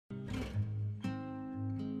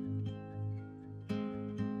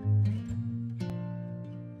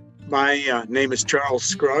My name is Charles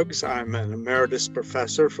Scruggs. I'm an emeritus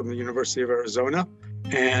professor from the University of Arizona,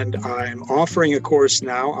 and I'm offering a course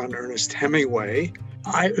now on Ernest Hemingway.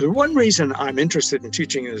 The one reason I'm interested in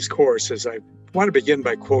teaching this course is I want to begin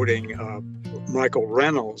by quoting Michael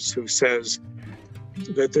Reynolds, who says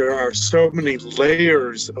that there are so many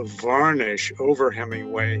layers of varnish over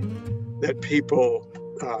Hemingway that people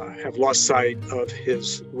have lost sight of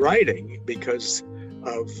his writing because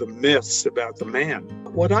of the myths about the man.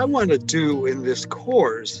 What I want to do in this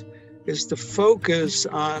course is to focus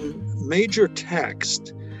on major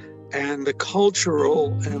text and the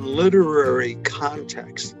cultural and literary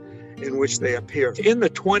context in which they appear. In the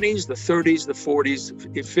 20s, the 30s, the 40s,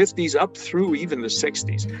 50s, up through even the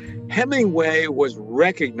 60s, Hemingway was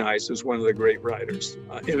recognized as one of the great writers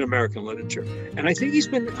in American literature. And I think he's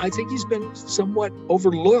been somewhat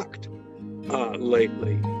overlooked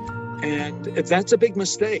lately. And that's a big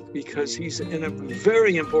mistake because he's a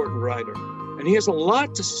very important writer. And he has a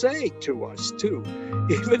lot to say to us, too,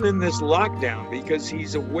 even in this lockdown, because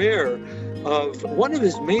he's aware of one of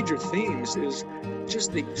his major themes is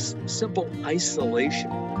just the simple isolation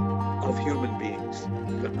of human beings,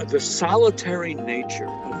 the solitary nature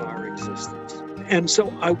of our existence. And so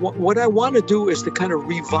what I want to do is to kind of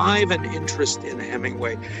revive an interest in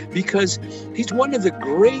Hemingway, because he's one of the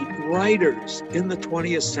great writers in the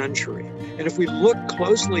 20th century. And if we look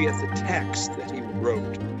closely at the text that he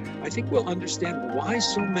wrote, I think we'll understand why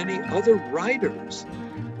so many other writers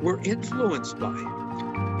were influenced by him.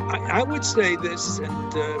 I would say this, and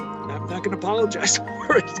I'm not going to apologize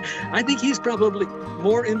for it. I think he's probably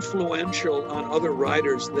more influential on other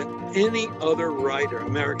writers than any other writer,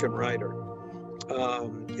 American writer,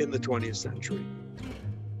 in the 20th century.